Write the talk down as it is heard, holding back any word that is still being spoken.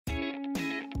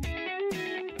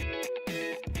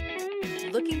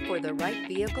Looking for the right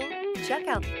vehicle? Check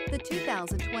out the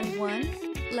 2021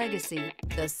 Legacy.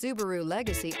 The Subaru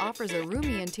Legacy offers a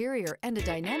roomy interior and a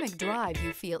dynamic drive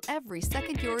you feel every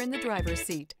second you're in the driver's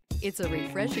seat. It's a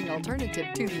refreshing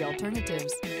alternative to the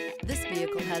alternatives. This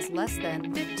vehicle has less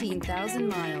than 15,000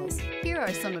 miles. Here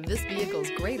are some of this vehicle's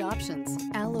great options: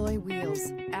 alloy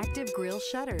wheels, active grille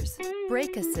shutters,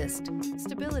 brake assist,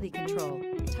 stability control,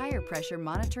 tire pressure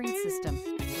monitoring system,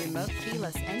 remote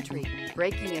keyless entry,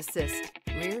 braking assist,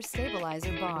 rear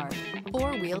stabilizer bar,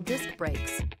 four-wheel disc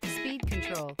brakes, speed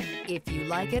control. If you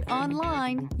like it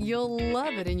online, you'll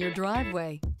love it in your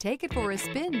driveway. Take it for a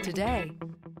spin today.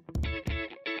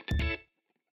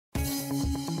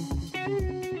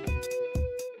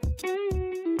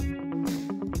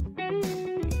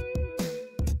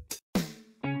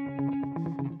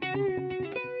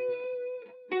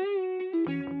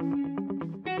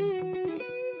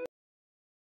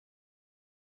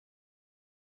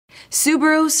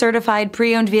 Subaru certified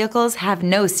pre-owned vehicles have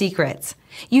no secrets.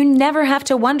 You never have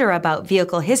to wonder about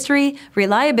vehicle history,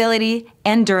 reliability,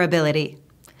 and durability.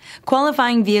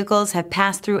 Qualifying vehicles have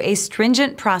passed through a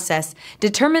stringent process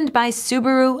determined by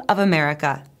Subaru of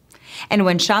America. And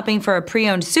when shopping for a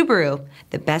pre-owned Subaru,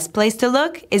 the best place to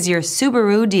look is your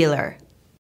Subaru dealer.